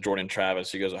 Like you said, Jordan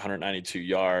Travis, he goes 192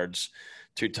 yards,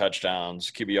 2 touchdowns,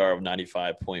 QBR of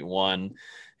 95.1.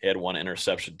 He had 1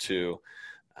 interception too.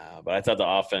 But I thought the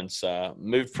offense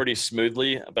moved pretty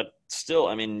smoothly. But still,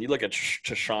 I mean, you look at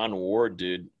Treshaun Ward,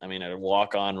 dude. I mean, a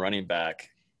walk-on running back.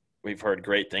 We've heard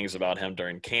great things about him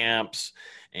during camps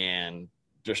and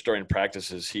just during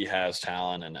practices. He has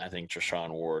talent, and I think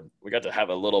Treshaun Ward, we got to have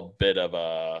a little bit of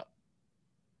a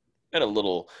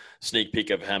sneak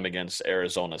peek of him against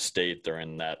Arizona State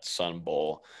during that Sun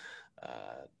Bowl.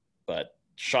 But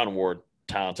Treshaun Ward,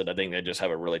 talented. I think they just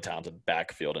have a really talented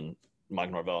backfield, and Mike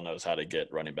Norvell knows how to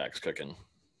get running backs cooking.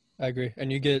 I agree.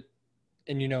 And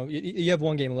you have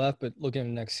 1 game left, but looking at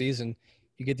next season,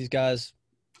 you get these guys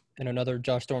in another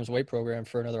Josh Storm's weight program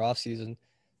for another offseason,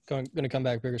 going to come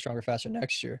back bigger, stronger, faster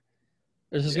next year.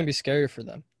 This is going to be scary for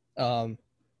them.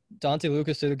 Dante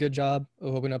Lucas did a good job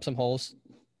of opening up some holes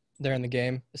there in the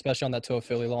game, especially on that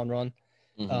Toafili long run.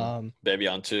 Mm-hmm. Baby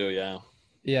on 2, yeah.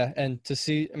 Yeah, and to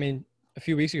see, I mean, a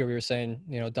few weeks ago we were saying,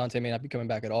 Dante may not be coming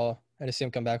back at all. And to see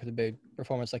him come back with a big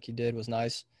performance like he did was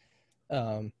nice.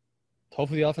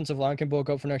 Hopefully the offensive line can bulk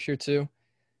up for next year too.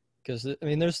 Because, I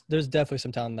mean, there's definitely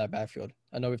some talent in that backfield.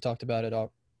 I know we've talked about it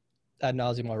all ad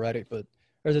nauseum already, but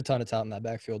there's a ton of talent in that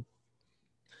backfield.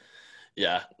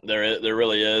 Yeah, there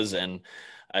really is. And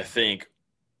I think,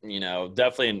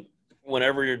 definitely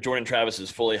whenever your Jordan Travis is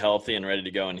fully healthy and ready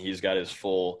to go and he's got his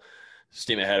full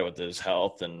steam ahead with his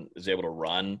health and is able to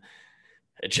run,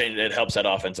 it helps that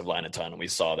offensive line a ton. We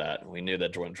saw that. We knew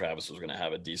that Jordan Travis was going to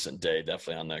have a decent day,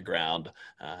 definitely on the ground.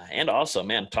 And also,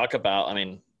 man, talk about, I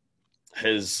mean,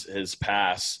 his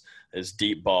pass, his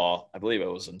deep ball. I believe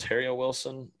it was Ontario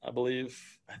Wilson, I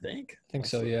think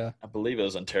so, yeah. I believe it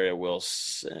was Ontario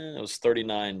Wilson. It was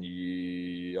 39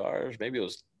 yards. Maybe it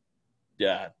was,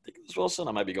 yeah, I think it was Wilson.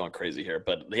 I might be going crazy here.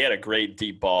 But he had a great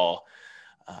deep ball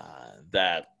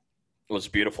that was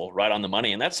beautiful, right on the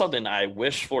money. And that's something I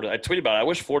tweeted about it. I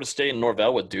wish Florida State and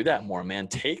Norvell would do that more, man.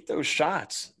 Take those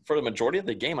shots. For the majority of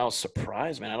the game, I was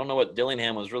surprised, man. I don't know what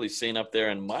Dillingham was really seeing up there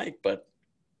and Mike, but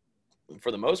for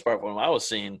the most part, when I was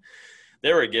seeing,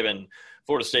 they were giving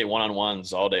Florida State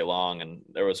one-on-ones all day long. And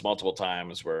there was multiple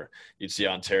times where you'd see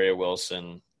Ontario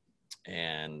Wilson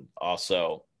and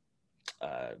also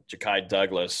Ja'Kai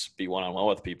Douglas be one-on-one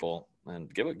with people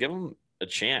and give them a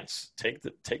chance. Take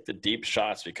the deep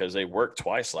shots, because they worked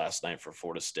twice last night for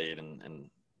Florida State and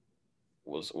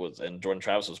Jordan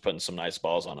Travis was putting some nice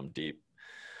balls on them deep.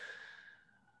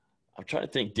 I'm trying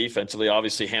to think defensively.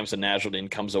 Obviously, Hamza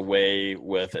Nasruddin comes away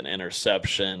with an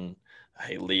interception.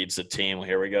 He leads the team.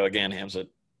 Here we go again. Hamza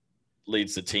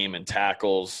leads the team in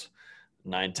tackles,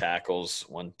 9 tackles,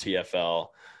 1 TFL.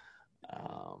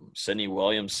 Sidney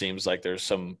Williams seems like there's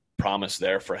some promise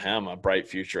there for him, a bright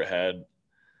future ahead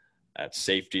at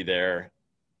safety there.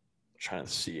 I'm trying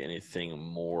to see anything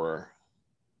more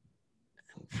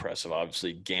impressive.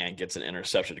 Obviously, Gant gets an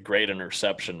interception. Great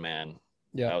interception, man.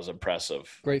 Yeah, that was impressive.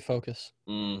 Great focus.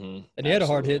 Mm-hmm. And he had a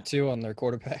hard hit too on their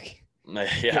quarterback.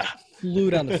 Yeah, flew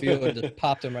down the field and just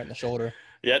popped him right in the shoulder.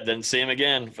 Yeah, didn't see him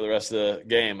again for the rest of the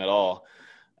game at all.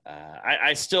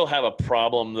 I still have a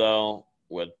problem though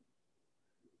with.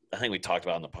 I think we talked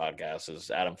about on the podcast,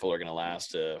 is Adam Fuller going to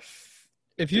last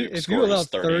if you allow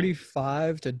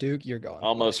 35 to Duke, you're going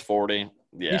almost 40.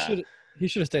 Yeah, He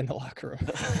should have stayed in the locker room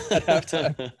at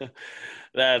halftime.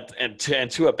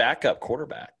 And to a backup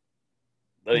quarterback.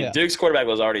 I mean, Yeah. Duke's quarterback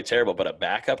was already terrible, but a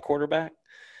backup quarterback,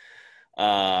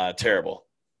 terrible.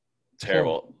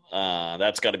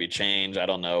 That's got to be changed. I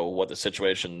don't know what the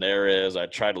situation there is. I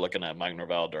tried looking at Mike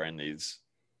Norvell during these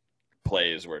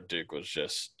plays where Duke was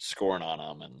just scoring on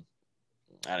him, and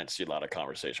I didn't see a lot of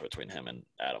conversation between him and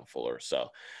Adam Fuller. So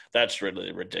that's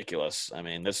really ridiculous. I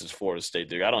mean, this is Florida State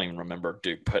Duke. I don't even remember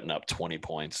Duke putting up 20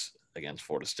 points against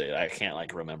Florida State. I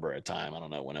can't remember a time. I don't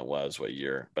know when it was, what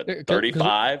year, but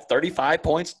 35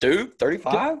 points, Duke,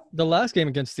 35. The last game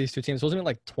against these two teams, wasn't it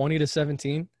like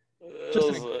 20-17? Just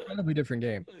an incredibly different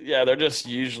game. Yeah, they're just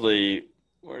usually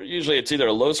it's either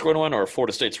a low scoring one or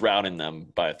Florida State's routing them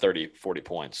by 30, 40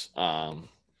 points.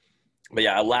 But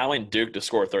yeah, allowing Duke to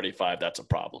score 35, that's a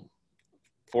problem.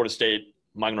 Florida State,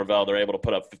 Mike Norvell, they're able to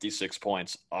put up 56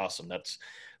 points. Awesome. That's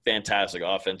fantastic.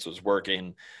 Offense was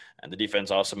working, and the defense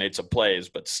also made some plays,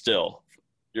 but still,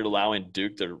 you're allowing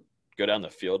Duke to go down the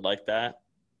field like that.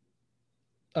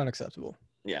 Unacceptable.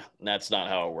 Yeah, and that's not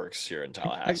how it works here in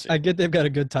Tallahassee. I get they've got a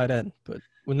good tight end, but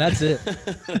when that's it.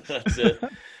 That's it.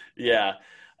 Yeah.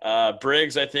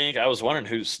 Briggs, I think. I was wondering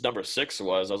who number 6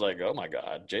 was. I was like, oh, my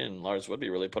God, Jaden Lars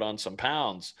Woodby really put on some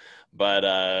pounds. But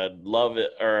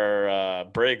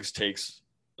Briggs takes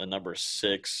the number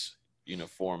 6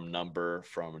 uniform number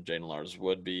from Jaden Lars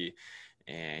Woodby,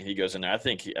 and he goes in there. I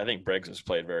think Briggs has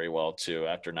played very well, too,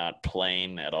 after not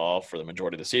playing at all for the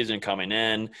majority of the season. Coming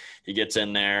in, he gets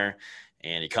in there,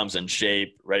 and he comes in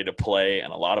shape, ready to play,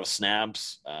 and a lot of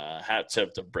snaps. Hat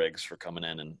tip to Briggs for coming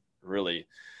in and really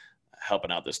 –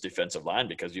 helping out this defensive line,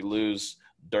 because you lose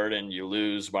Durden, you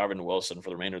lose Marvin Wilson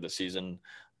for the remainder of the season.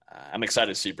 I'm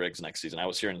excited to see Briggs next season. I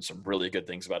was hearing some really good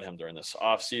things about him during this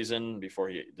offseason before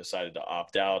he decided to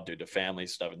opt out due to family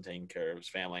stuff and taking care of his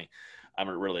family. I'm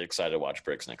really excited to watch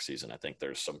Briggs next season. I think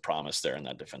there's some promise there in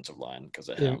that defensive line because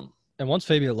of him. And once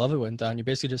Fabian Lovett went down, you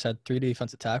basically just had 3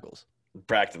 defensive tackles.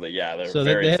 Practically, yeah. They're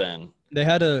very thin. They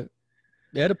had to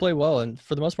play well, and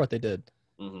for the most part, they did.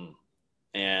 Mm-hmm.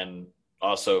 And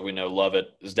also, we know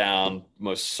Lovett is down,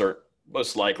 most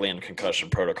likely in concussion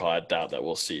protocol. I doubt that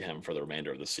we'll see him for the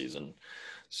remainder of the season.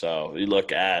 So you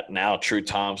look at now True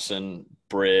Thompson,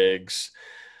 Briggs.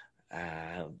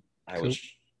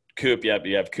 Coop. Yep,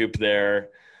 you have Coop there.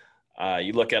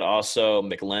 You look at also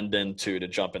McLendon too to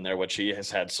jump in there, which he has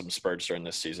had some spurts during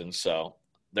this season. So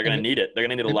they're going to need it. They're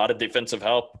going to need a lot of defensive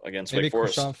help against Wake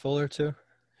Forest. Maybe Krishan Fuller too.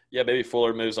 Yeah, maybe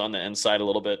Fuller moves on the inside a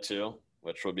little bit too,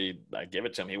 which would be, I give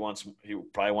it to him. He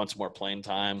probably wants more playing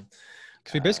time.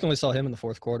 Because we basically only saw him in the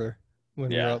fourth quarter when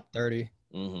we were up 30.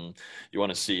 Mm-hmm. You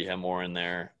want to see him more in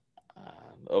there.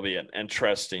 It'll be an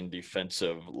interesting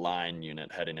defensive line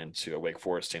unit heading into a Wake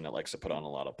Forest team that likes to put on a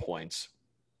lot of points.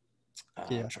 I'm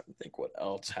trying to think what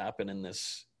else happened in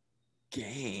this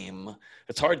game.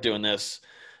 It's hard doing this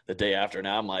the day after.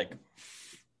 Now I'm like,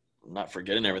 I'm not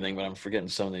forgetting everything, but I'm forgetting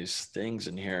some of these things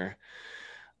in here.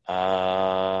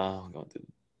 I'm going through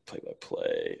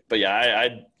play-by-play. But yeah,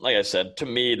 I like I said, to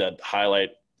me, the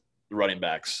highlight running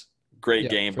backs.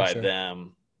 Great game by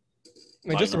them. I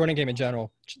mean, just the running game in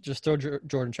general. Just throw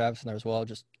Jordan Travis in there as well.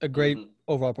 Just a great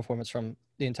overall performance from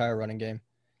the entire running game.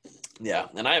 Yeah,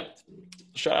 and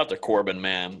shout out to Corbin,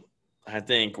 man. I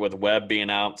think with Webb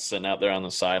being out, sitting out there on the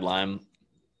sideline,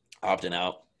 opting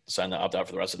out, deciding to opt out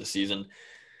for the rest of the season.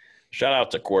 Shout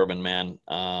out to Corbin, man.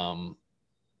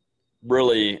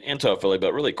 Really, and to Philly,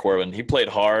 but really Corbin. He played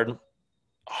hard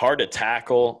to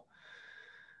tackle.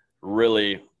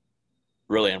 Really,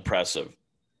 really impressive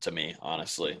to me,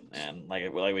 honestly. And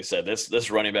like we said,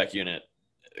 this running back unit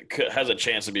has a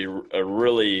chance to be a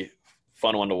really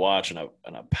fun one to watch and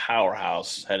a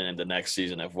powerhouse heading into next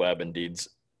season if Webb indeed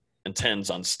intends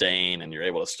on staying, and you're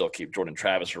able to still keep Jordan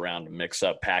Travis around to mix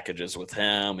up packages with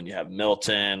him, and you have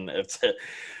Milton.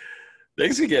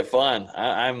 Things could get fun.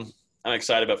 I'm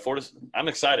excited about Florida. I'm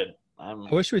excited. I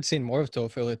wish we'd seen more of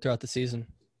Toafili throughout the season.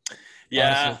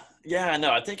 Yeah. Honestly. Yeah,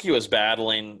 no, I think he was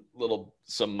battling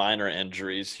some minor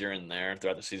injuries here and there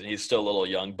throughout the season. He's still a little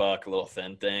young buck, a little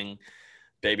thin thing,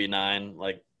 baby 9,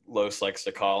 like Los likes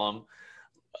to call him.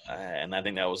 And I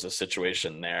think that was a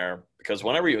situation there because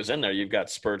whenever he was in there, you've got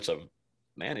spurts of,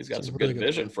 man, he's got some really good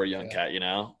vision for a young cat, you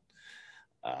know?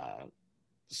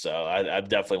 So I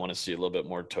definitely want to see a little bit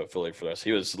more Toafili for this.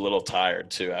 He was a little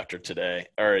tired too after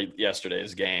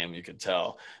yesterday's game. You could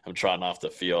tell him trotting off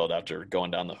the field after going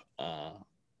down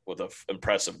with an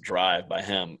impressive drive by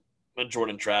him and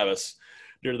Jordan Travis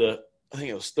near I think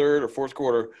it was third or fourth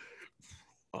quarter.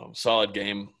 Solid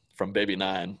game from baby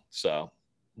 9. So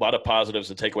a lot of positives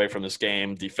to take away from this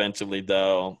game. Defensively,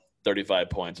 though, 35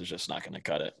 points is just not going to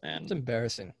cut it. And it's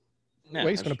embarrassing. Yeah,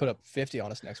 Wake's going to put up 50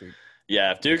 on us next week.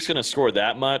 Yeah, if Duke's going to score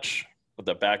that much with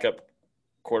the backup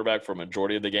quarterback for a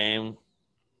majority of the game,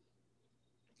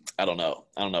 I don't know.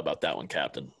 I don't know about that one,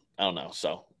 Captain. I don't know.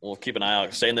 So we'll keep an eye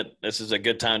out. Saying that this is a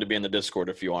good time to be in the Discord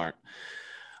if you aren't.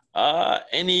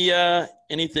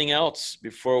 Anything else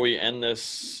before we end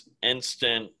this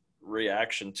instant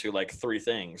reaction to like 3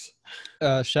 things?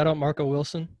 Shout out Marco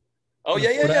Wilson. Oh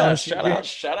yeah.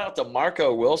 Shout out to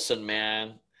Marco Wilson,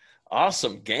 man.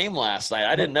 Awesome game last night.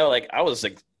 I didn't know. Like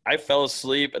I fell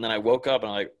asleep and then I woke up and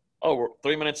I'm like, oh, we're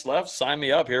 3 minutes left. Sign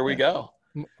me up. Here we go.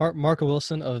 Marco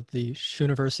Wilson of the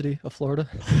University of Florida.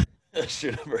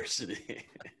 University.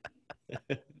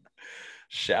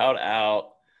 Shout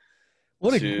out.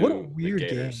 What a weird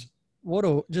game. What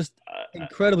a just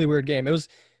incredibly weird game. It was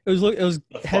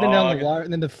heading down the wire,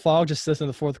 and then the fog just sits in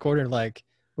the fourth quarter, and like,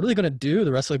 what are they going to do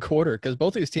the rest of the quarter? Because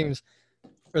both of these teams,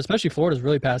 especially Florida, is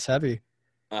really pass heavy.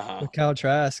 With Kyle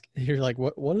Trask, you're like,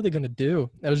 what are they going to do?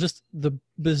 It was just the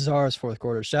bizarrest fourth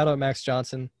quarter. Shout out Max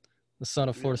Johnson, the son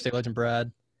of Florida State legend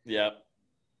Brad. Yep.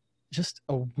 Just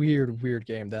a weird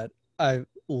game that I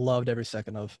loved every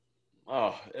second of.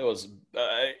 Oh, it was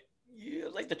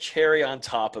like the cherry on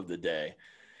top of the day.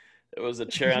 It was a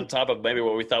cherry on top of maybe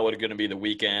what we thought was going to be the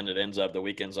weekend. It ends up the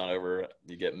weekend's not over.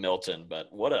 You get Milton, but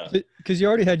because you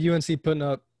already had UNC putting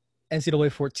up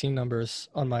NCAA 14 numbers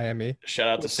on Miami. Shout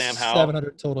out to Sam Howell.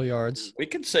 700 total yards. We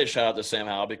could say shout out to Sam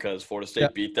Howell because Florida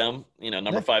State beat them.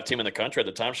 Number 5 team in the country at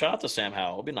the time. Shout out to Sam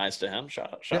Howell. It'll be nice to him.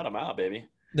 Shout him out, baby.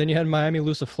 Then you had Miami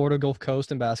lose to Florida Gulf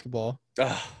Coast in basketball.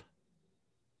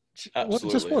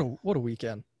 Absolutely. What a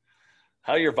weekend.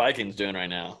 How are your Vikings doing right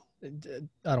now? I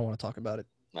don't want to talk about it.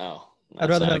 No,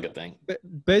 that's not a good thing.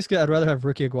 Basically, I'd rather have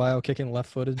Ricky Aguayo kicking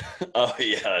left-footed. Oh,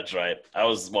 yeah, that's right. I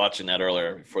was watching that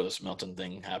earlier before this Milton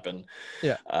thing happened.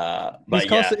 Yeah.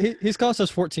 He's cost us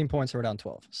 14 points and we're down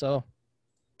 12. So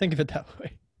think of it that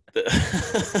way.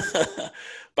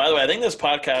 By the way, I think this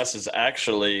podcast is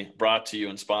actually brought to you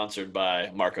and sponsored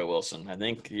by Marco Wilson. I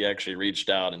think he actually reached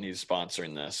out and he's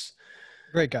sponsoring this.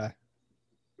 Great guy.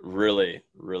 Really,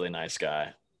 really nice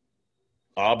guy.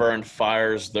 Auburn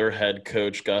fires their head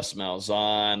coach, Gus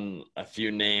Malzahn. A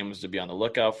few names to be on the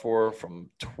lookout for from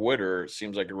Twitter.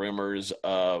 Seems like rumors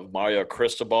of Mario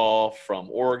Cristobal from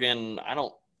Oregon. I'm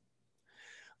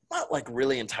not like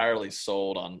really entirely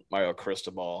sold on Mario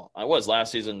Cristobal. I was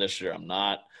last season. This year I'm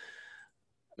not.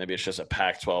 Maybe it's just a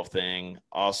Pac-12 thing.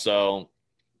 Also,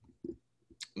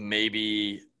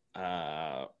 maybe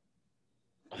I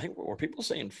think were people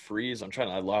saying Freeze?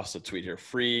 I lost the tweet here.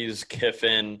 Freeze,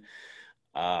 Kiffin.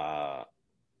 I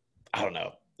don't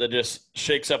know. That just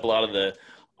shakes up a lot of the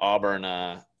Auburn.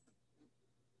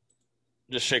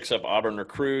 Just shakes up Auburn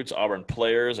recruits, Auburn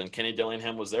players, and Kenny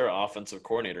Dillingham was their offensive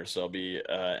coordinator. So it'll be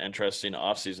interesting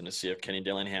offseason to see if Kenny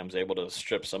Dillingham's able to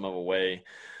strip some of away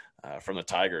from the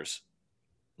Tigers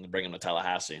and bring him to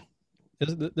Tallahassee.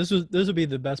 This would be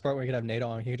the best part when we could have Nate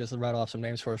on. He could just write off some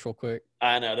names for us real quick.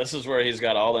 I know. This is where he's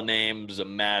got all the names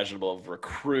imaginable of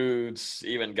recruits,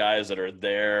 even guys that are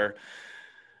there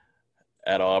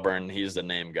at Auburn. He's the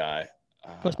name guy.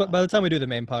 Plus, by the time we do the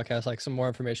main podcast, like some more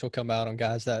information will come out on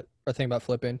guys that are thinking about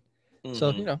flipping. Mm-hmm.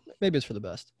 So, maybe it's for the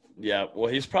best. Yeah, well,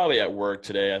 he's probably at work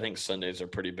today. I think Sundays are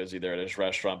pretty busy there at his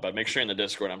restaurant. But make sure in the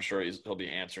Discord, I'm sure he'll be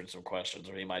answering some questions,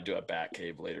 or he might do a bat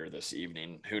cave later this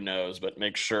evening. Who knows? But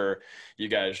make sure you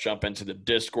guys jump into the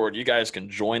Discord. You guys can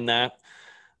join that.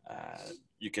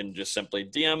 You can just simply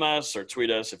DM us or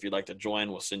tweet us if you'd like to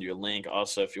join. We'll send you a link.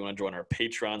 Also, if you want to join our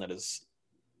Patreon,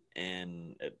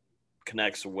 it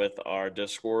connects with our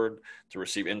Discord to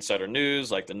receive insider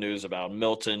news, like the news about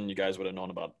Milton. You guys would have known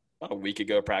about a week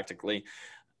ago practically.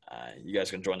 You guys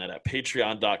can join that at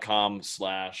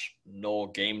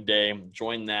patreon.com/NoleGameDay.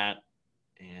 Join that,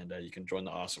 and you can join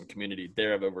the awesome community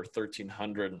there of over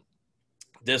 1,300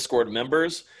 Discord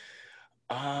members.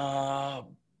 But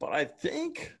I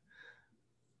think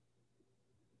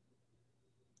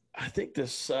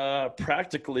this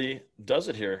practically does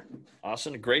it here.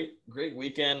 Austin, great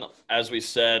weekend. As we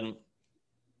said,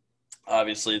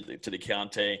 obviously to the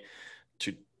Keontae,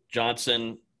 to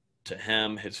Johnson, to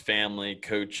him, his family,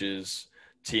 coaches,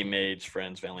 teammates,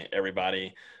 friends, family,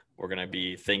 everybody. We're going to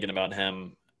be thinking about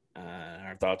him.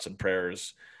 Our thoughts and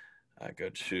prayers go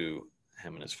to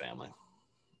him and his family.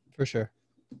 For sure.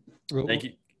 Thank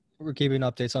you. We're keeping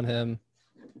updates on him.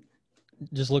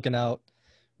 Just looking out.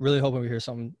 Really hoping we hear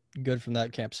something good from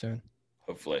that camp soon.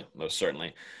 Hopefully, most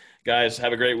certainly. Guys,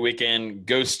 have a great weekend.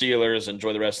 Go Steelers.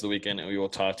 Enjoy the rest of the weekend, and we will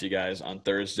talk to you guys on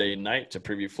Thursday night to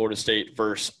preview Florida State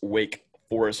versus Wake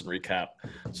Forest and recap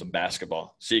some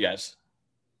basketball. See you guys.